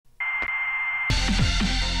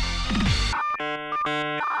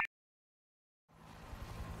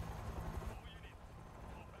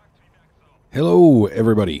Hello,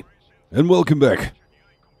 everybody, and welcome back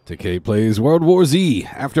to K Plays World War Z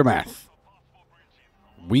Aftermath.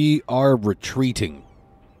 We are retreating.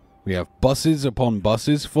 We have buses upon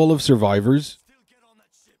buses full of survivors,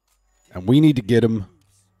 and we need to get them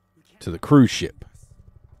to the cruise ship.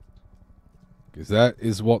 Because that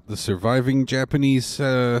is what the surviving Japanese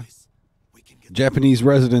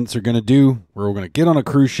residents are going to do. We're going to get on a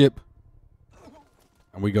cruise ship,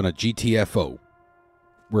 and we're going to GTFO.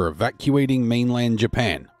 We're evacuating mainland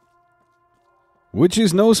Japan, which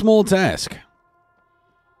is no small task.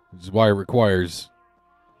 Which is why it requires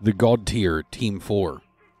the God tier Team 4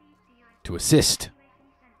 to assist.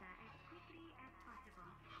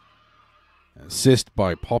 Assist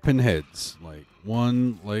by popping heads. Like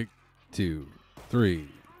 1, like 2, 3,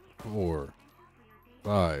 4,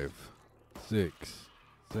 5, 6,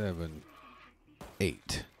 7,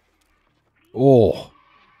 8. Oh,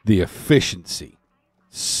 the efficiency.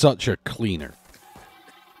 Such a cleaner.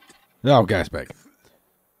 Oh, gas bag.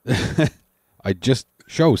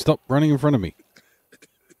 Stop running in front of me.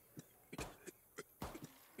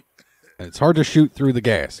 And it's hard to shoot through the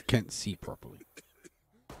gas. Can't see properly.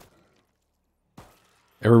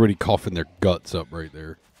 Everybody coughing their guts up right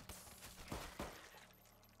there.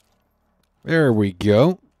 There we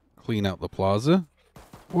go. Clean out the plaza.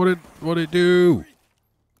 What'd it do?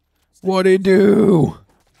 What'd it do?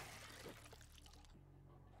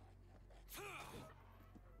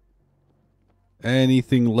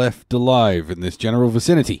 Anything left alive in this general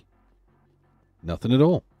vicinity? Nothing at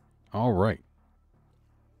all. All right.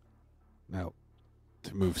 Now,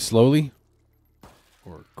 to move slowly,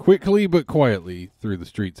 or quickly but quietly through the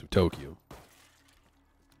streets of Tokyo.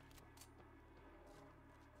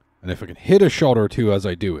 And if I can hit a shot or two as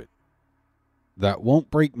I do it, that won't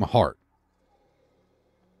break my heart.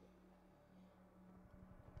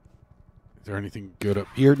 Is there anything good up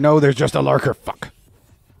here? No, there's just a lurker. Fuck.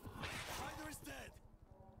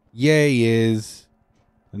 Yeah, he is.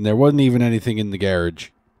 And there wasn't even anything in the garage.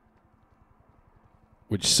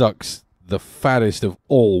 Which sucks the fattest of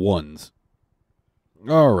all ones.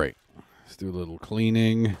 Alright. Let's do a little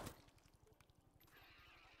cleaning.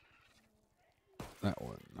 That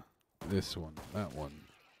one. This one. That one.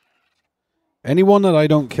 Anyone that I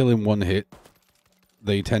don't kill in one hit,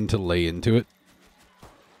 they tend to lay into it.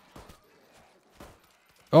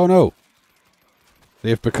 Oh no. They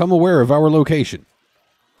have become aware of our location.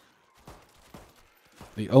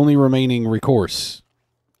 The only remaining recourse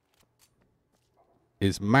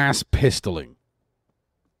is mass pistoling.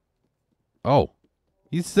 Oh.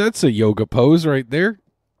 That's a yoga pose right there.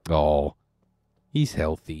 Oh. He's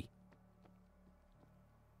healthy.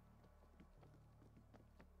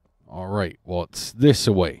 Alright, what's this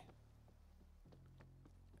away?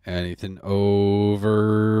 Anything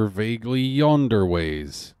over vaguely yonder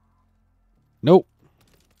ways? Nope.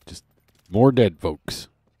 Just more dead folks.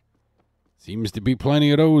 Seems to be plenty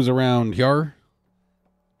of those around here.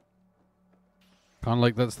 Kind of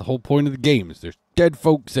like that's the whole point of the game, is there's dead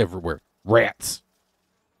folks everywhere. Rats.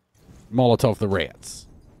 Molotov the rats.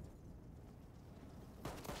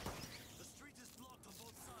 The street is blocked on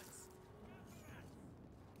both sides.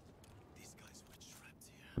 These guys were trapped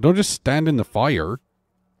here. Don't just stand in the fire.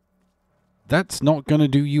 That's not going to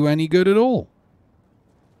do you any good at all.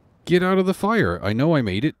 Get out of the fire. I know I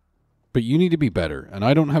made it. But you need to be better, and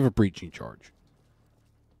I don't have a breaching charge.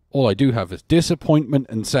 All I do have is disappointment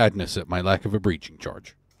and sadness at my lack of a breaching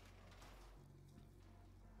charge.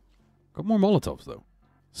 Got more Molotovs, though.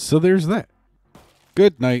 So there's that.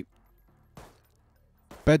 Good night.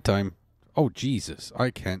 Bedtime. Oh, Jesus.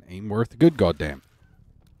 I can't aim worth a good goddamn.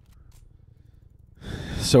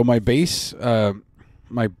 So my base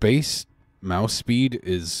mouse speed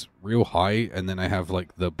is real high, and then I have,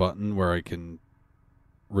 like, the button where I can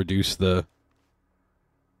reduce to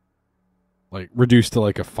like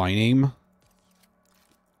a fine aim.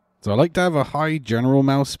 So I like to have a high general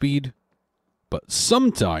mouse speed, but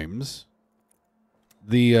sometimes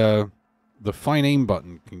the fine aim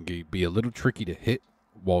button can be a little tricky to hit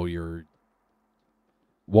while you're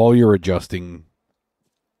adjusting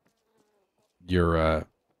your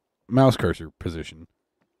mouse cursor position,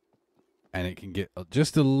 and it can get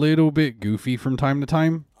just a little bit goofy from time to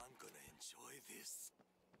time.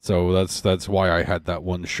 So that's why I had that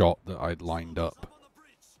one shot that I'd lined up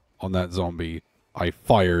on that zombie. I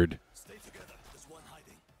fired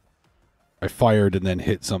and then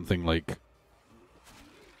hit something like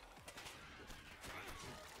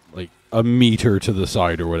a meter to the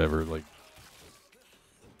side or whatever. Like,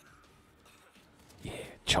 yeah,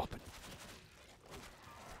 chop it.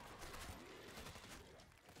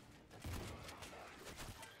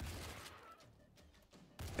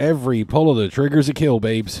 Every pull of the trigger's a kill,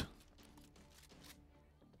 babes.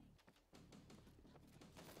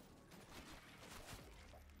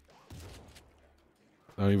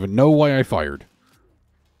 I don't even know why I fired.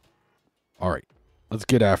 Alright, let's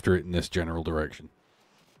get after it in this general direction.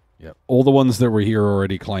 Yep, all the ones that were here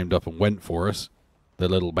already climbed up and went for us. The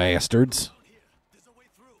little bastards.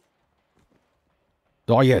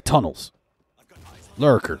 Oh yeah, tunnels.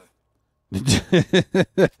 Lurker.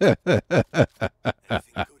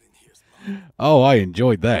 Oh, I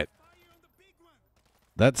enjoyed that.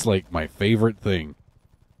 That's like my favorite thing.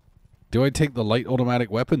 Do I take the light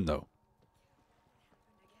automatic weapon, though?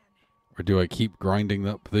 Or do I keep grinding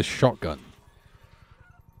up this shotgun?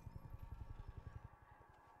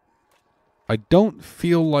 I don't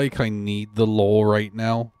feel like I need the law right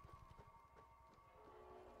now.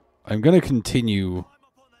 I'm going to continue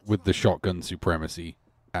with the shotgun supremacy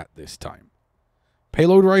at this time.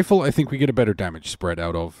 Payload rifle, I think we get a better damage spread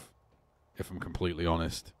out of, if I'm completely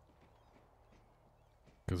honest.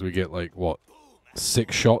 Because we get, like, what,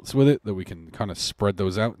 6 shots with it that we can kind of spread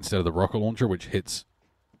those out instead of the rocket launcher, which hits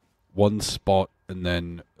one spot and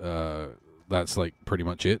then that's, like, pretty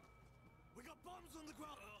much it.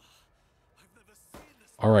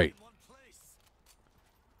 Alright.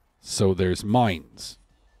 So there's mines.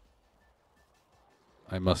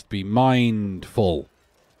 I must be mindful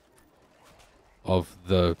of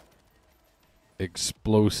the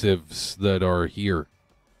explosives that are here.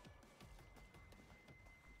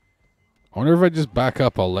 I wonder if I just back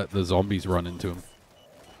up, I'll let the zombies run into him.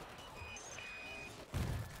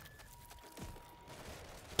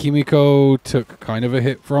 Kimiko took kind of a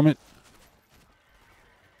hit from it.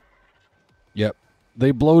 Yep.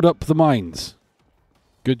 They blowed up the mines.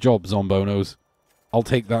 Good job, Zombonos. I'll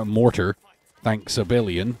take that mortar. Thanks a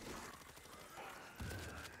billion.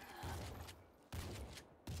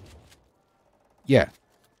 Yeah.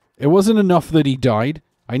 It wasn't enough that he died.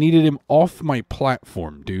 I needed him off my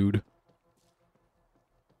platform, dude.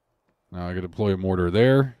 Now I gotta deploy a mortar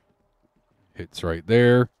there. Hits right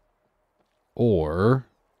there. Or...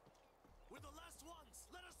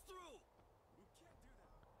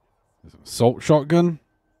 there's an assault shotgun.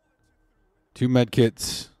 2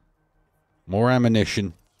 medkits. More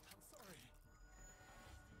ammunition.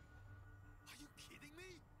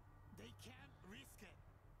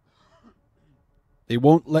 They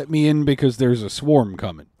won't let me in because there's a swarm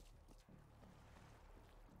coming.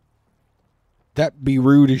 That'd be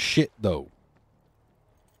rude as shit, though.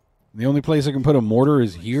 The only place I can put a mortar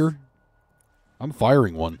is here. I'm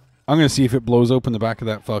firing one. I'm going to see if it blows open the back of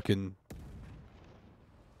that fucking...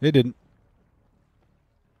 It didn't.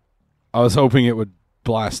 I was hoping it would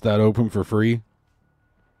blast that open for free.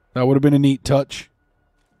 That would have been a neat touch.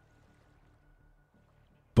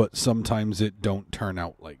 But sometimes it don't turn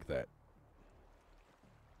out like that.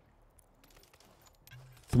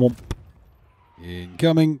 Thwomp.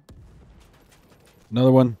 Incoming.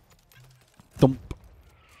 Another one. Thump.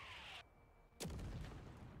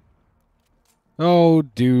 Oh,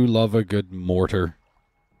 do love a good mortar.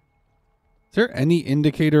 Is there any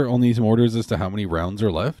indicator on these mortars as to how many rounds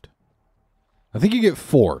are left? I think you get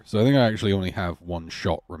 4, so I think I actually only have 1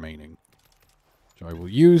 shot remaining. Which I will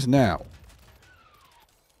use now.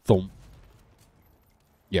 Thump.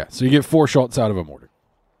 Yeah, so you get 4 shots out of a mortar.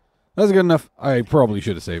 That's good enough. I probably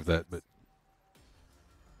should have saved that, but...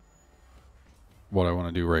 what I want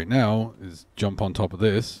to do right now is jump on top of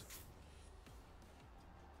this.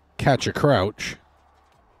 Catch a crouch.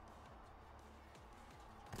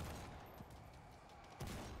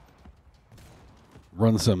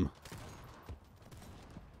 Run some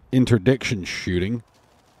interdiction shooting.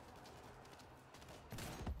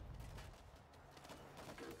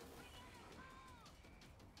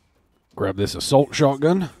 Grab this assault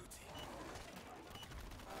shotgun.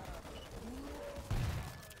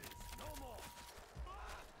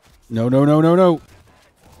 No, no, no, no, no.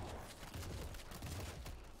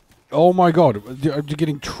 Oh my god, I'm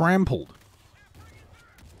getting trampled.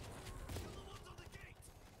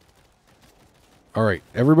 Alright,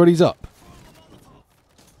 everybody's up.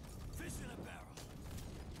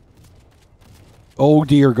 Oh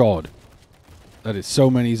dear god. That is so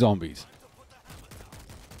many zombies.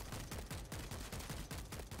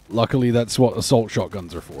 Luckily, that's what assault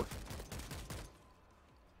shotguns are for.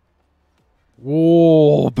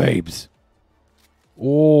 Whoa, babes.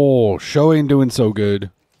 Oh, Sho ain't doing so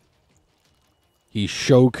good. He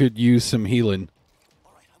Sho could use some healing.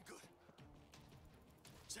 Alright, I'm good.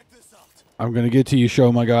 Check this out. I'm gonna get to you,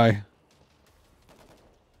 Sho, my guy.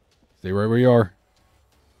 Stay right where you are.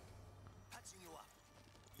 Patching you up.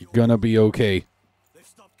 You're gonna be okay. They've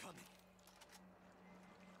stopped coming.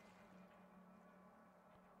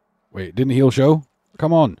 Wait, didn't heal show?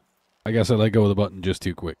 Come on. I guess I let go of the button just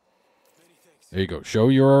too quick. There you go. Show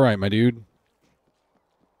you're alright, my dude.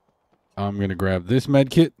 I'm going to grab this med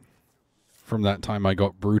kit from that time I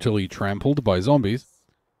got brutally trampled by zombies.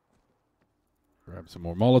 Grab some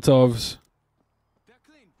more Molotovs.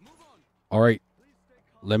 Alright.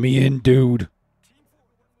 Let me in, dude.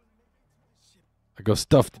 I got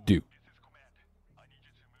stuff to do.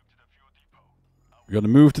 We got to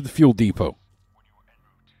move to the fuel depot.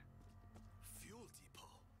 Fuel depot.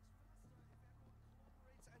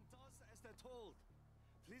 As they're told.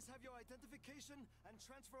 Please have your identification and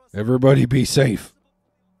transfer us. Everybody be safe.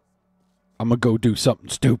 I'm going to go do something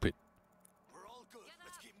stupid. We're all good.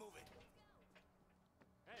 Let's keep moving.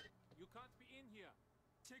 Hey, you can't be in here.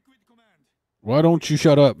 Take with command. Why don't you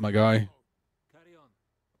shut up, my guy? Carry on.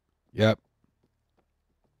 Yep.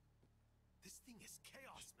 This thing is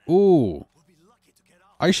chaos, man. Ooh. We'll be lucky to get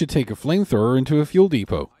out. I should take a flamethrower into a fuel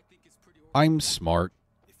depot. I think it's pretty I'm smart.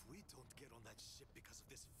 If we don't get on that ship because of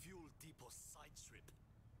this fuel depot side trip.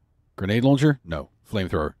 Grenade launcher? No.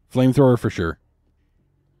 Flamethrower. Flamethrower for sure.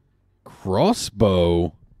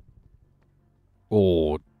 Crossbow?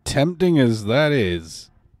 Oh, tempting as that is.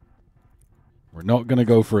 We're not going to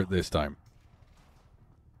go for it this time.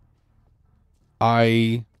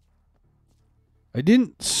 I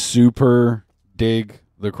didn't super dig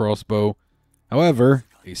the crossbow. However,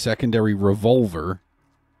 a secondary revolver,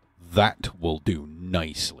 that will do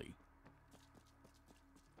nicely.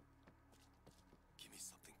 Give me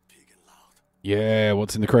something big and loud. Yeah,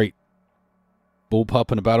 what's in the crate? Bullpup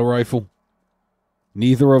and a battle rifle?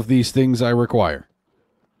 Neither of these things I require.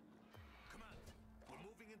 Command, we're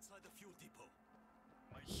moving inside the fuel depot.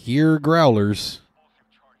 Hear growlers.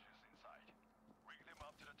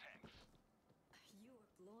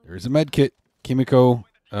 There's a med kit. Kimiko,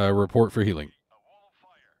 report for healing.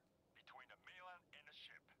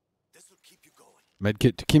 This will keep you going. Med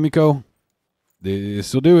kit to Kimiko.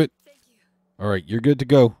 This'll do it. Alright, you're good to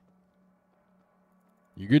go.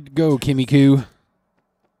 You're good to go, Kimiko.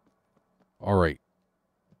 Alright.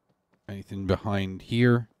 Anything behind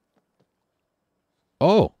here?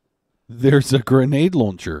 Oh, there's a grenade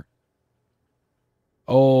launcher.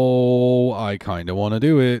 Oh, I kind of want to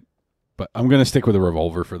do it. But I'm going to stick with a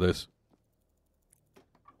revolver for this.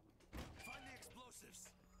 Find the explosives.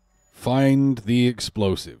 Find the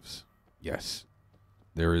explosives. Yes.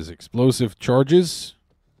 There is explosive charges.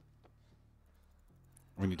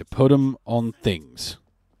 We need to put them on things.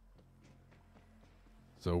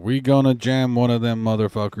 So we gonna jam one of them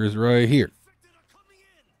motherfuckers right here. Infected are coming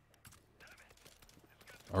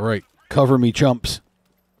in. Alright, cover me, chumps.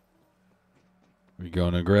 We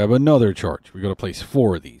gonna grab another charge. We gotta place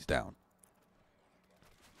 4 of these down.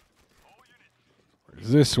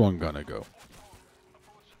 Where's this one gonna go?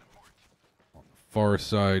 On the far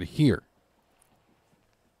side here.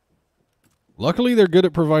 Luckily, they're good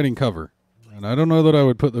at providing cover. And I don't know that I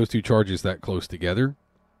would put those 2 charges that close together.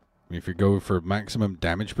 I mean, if you go for maximum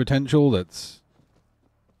damage potential, that's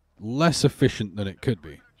less efficient than it could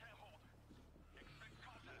be.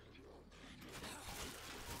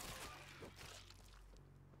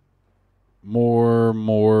 More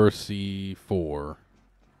C4.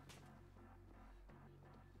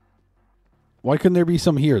 Why couldn't there be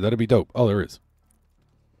some here? That'd be dope. Oh, there is.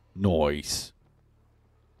 Nice.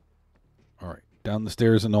 Alright, down the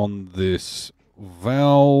stairs and on this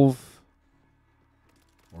valve.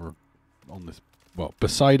 Or on this, well,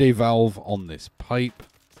 beside a valve on this pipe.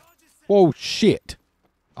 Whoa, shit.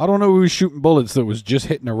 I don't know who's shooting bullets that was just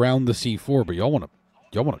hitting around the C4, but y'all want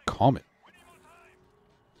to comment.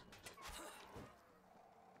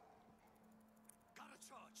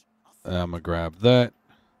 I'm going to grab that.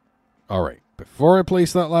 Alright, before I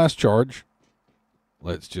place that last charge,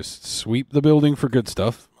 let's just sweep the building for good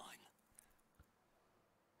stuff.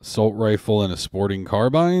 Assault rifle and a sporting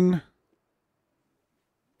carbine.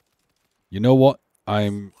 You know what? I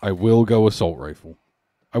will go assault rifle.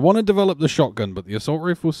 I want to develop the shotgun, but the assault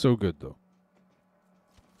rifle is so good, though.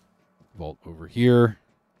 Vault over here.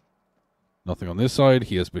 Nothing on this side.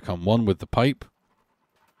 He has become one with the pipe.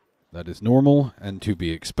 That is normal and to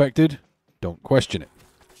be expected. Don't question it.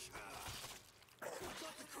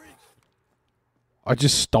 I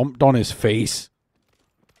just stomped on his face.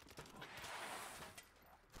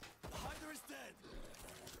 The hider is dead.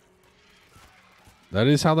 That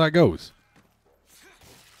is how that goes.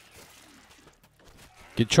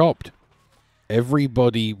 Get chopped.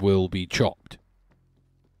 Everybody will be chopped.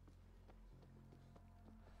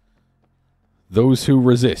 Those who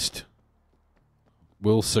resist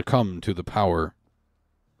will succumb to the power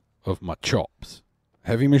of my chops.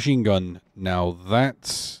 Heavy machine gun. Now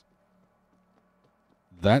that's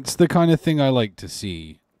That's the kind of thing I like to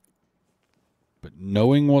see. But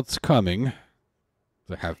knowing what's coming,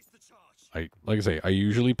 like I say, I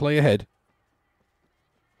usually play ahead.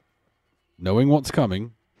 Knowing what's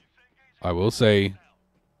coming, I will say,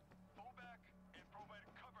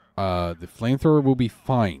 the flamethrower will be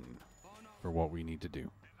fine for what we need to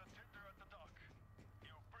do.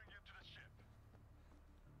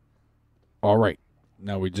 All right,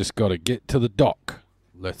 now we just got to get to the dock.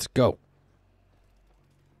 Let's go.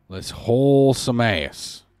 Let's haul some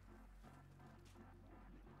ass.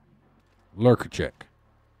 Lurker check.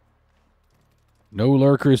 No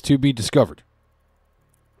lurkers to be discovered.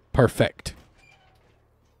 Perfect.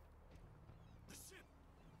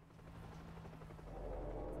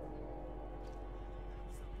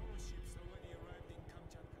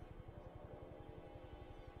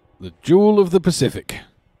 The Jewel of the Pacific.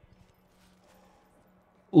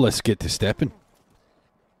 Let's get to stepping.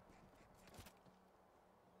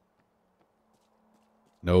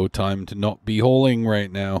 No time to not be hauling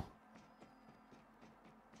right now.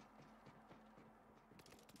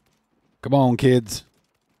 Come on, kids.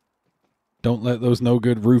 Don't let those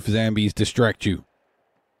no-good roof zombies distract you.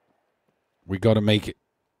 We gotta make it.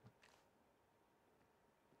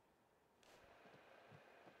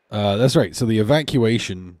 That's right. So the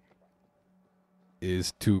evacuation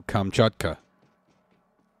is to Kamchatka,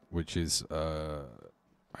 which is,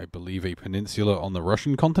 I believe, a peninsula on the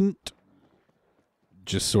Russian continent.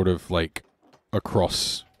 Just sort of like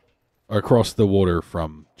across the water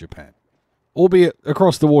from Japan. Albeit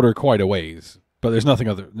across the water quite a ways, but there's nothing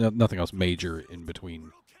else major in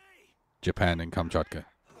between Japan and Kamchatka.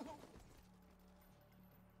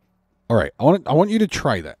 All right, I want you to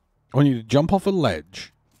try that. I want you to jump off a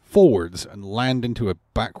ledge forwards and land into a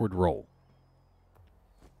backward roll.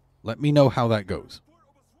 Let me know how that goes.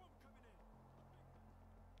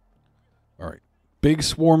 All right, big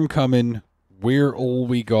swarm coming. We're all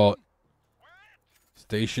we got.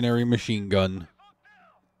 Stationary machine gun.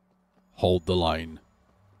 Hold the line,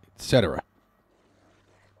 etc.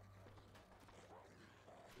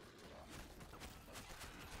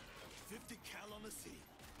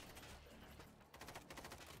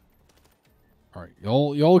 All right,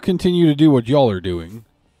 y'all continue to do what y'all are doing,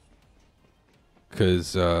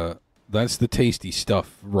 because that's the tasty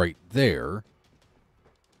stuff right there.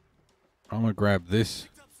 I'm gonna grab this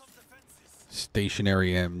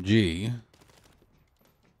stationary MG,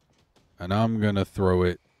 and I'm gonna throw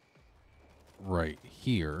it right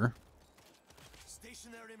here.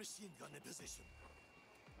 Stationary machine gun in position.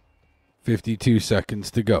 52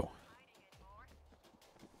 seconds to go.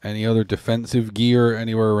 Any other defensive gear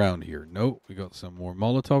anywhere around here? Nope. We got some more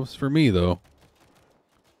Molotovs for me, though.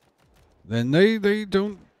 Then they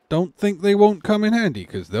don't think they won't come in handy,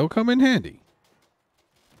 because they'll come in handy.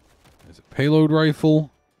 There's a payload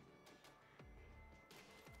rifle.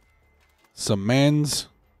 Some mans.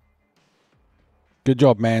 Good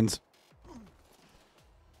job, mans.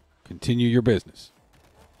 Continue your business.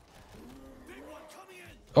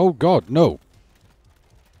 Oh, God, no.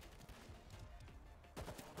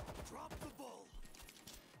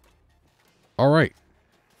 All right.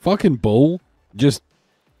 Fucking bull. Just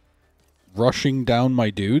rushing down my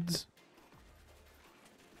dudes.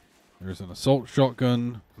 There's an assault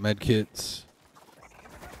shotgun, medkits.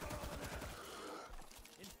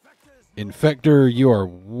 Infector, you are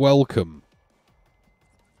welcome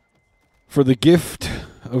for the gift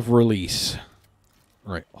of release.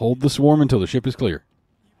 All right, hold the swarm until the ship is clear.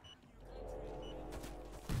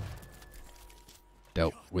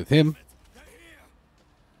 Dealt with him.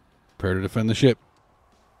 Prepare to defend the ship.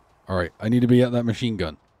 All right, I need to be at that machine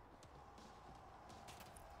gun.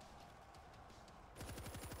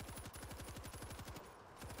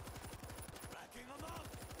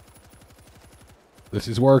 This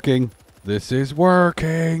is working. This is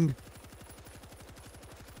working.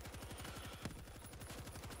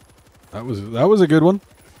 That was a good one.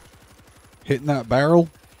 Hitting that barrel.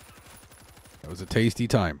 That was a tasty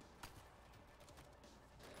time.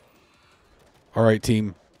 All right,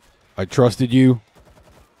 team. I trusted you.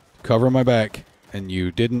 Cover my back, and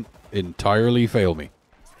you didn't entirely fail me.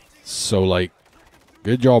 So, like,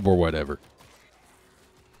 good job or whatever.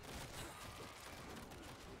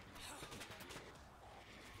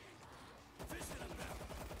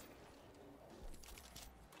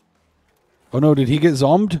 Oh no, did he get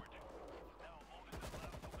zombed?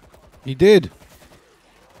 He did.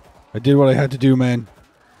 I did what I had to do, man.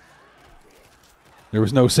 There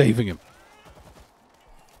was no saving him.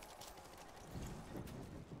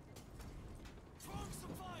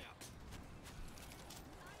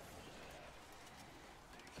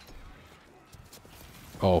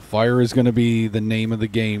 Oh, fire is going to be the name of the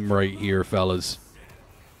game right here, fellas.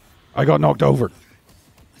 I got knocked over.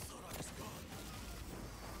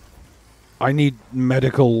 I need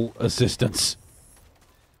medical assistance.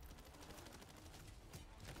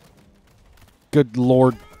 Good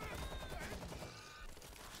lord.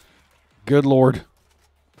 Good lord.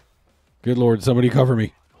 Good lord, somebody cover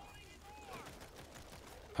me.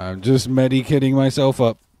 I'm just medicating myself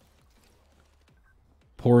up.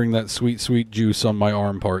 Pouring that sweet, sweet juice on my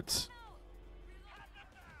arm parts.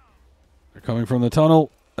 They're coming from the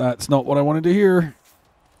tunnel. That's not what I wanted to hear.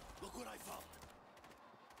 Look what I found.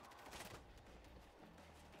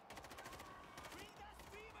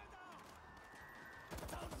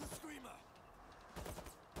 Down to the screamer.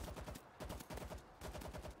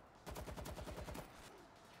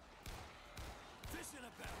 Fish in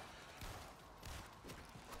a barrel.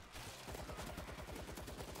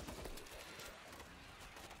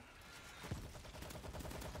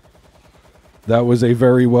 That was a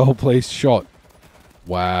very well-placed shot.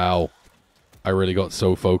 Wow. I really got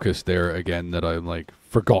so focused there again that I, like,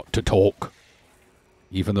 forgot to talk.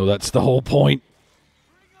 Even though that's the whole point.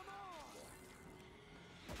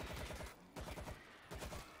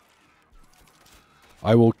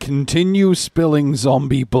 I will continue spilling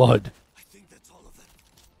zombie blood. I think that's all of them.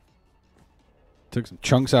 Took some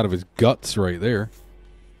chunks out of his guts right there.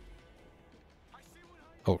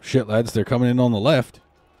 Oh, shit, lads. They're coming in on the left.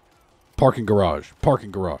 Parking garage.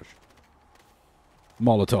 Parking garage.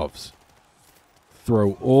 Molotovs.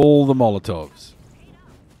 Throw all the Molotovs.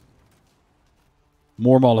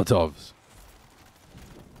 More Molotovs.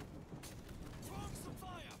 Throwing some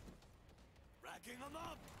fire. Racking them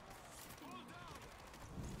up.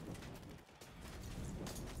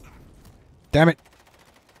 Damn it.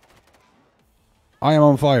 I am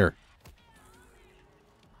on fire.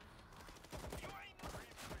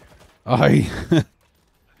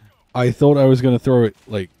 I thought I was going to throw it,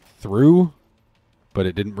 like, through, but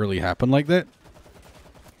it didn't really happen like that.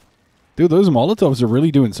 Dude, those Molotovs are really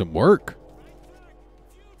doing some work.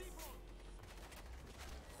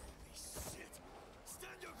 Shit.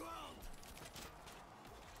 Stand your ground.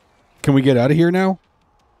 Can we get out of here now?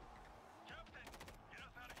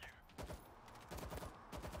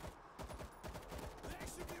 They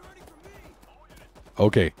should be ready for me.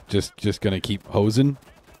 Okay, just going to keep hosing.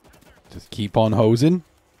 Just keep on hosing.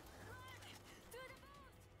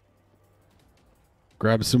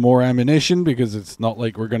 Grab some more ammunition because it's not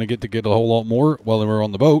like we're going to get a whole lot more while we're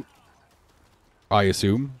on the boat. I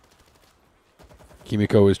assume.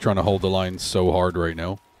 Kimiko is trying to hold the line so hard right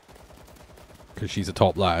now. Because she's a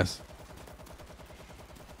top lass.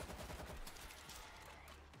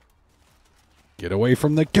 Get away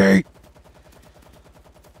from the gate!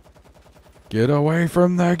 Get away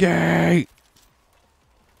from the gate!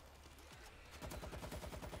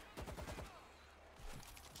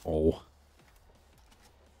 Oh.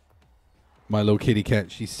 My little kitty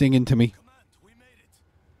cat, she's singing to me. Command, we made it.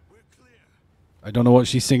 We're clear. I don't know what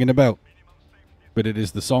she's singing about, but it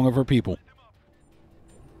is the song of her people.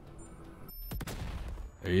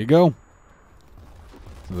 There you go.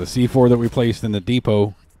 So the C4 that we placed in the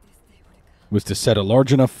depot was to set a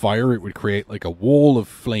large enough fire it would create like a wall of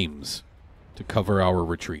flames to cover our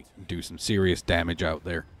retreat and do some serious damage out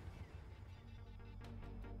there.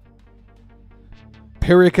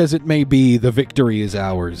 Pyrrhic as it may be, the victory is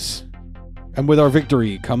ours. And with our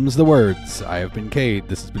victory comes the words, I have been Cade.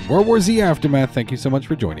 This has been World War Z Aftermath. Thank you so much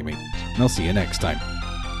for joining me, and I'll see you next time.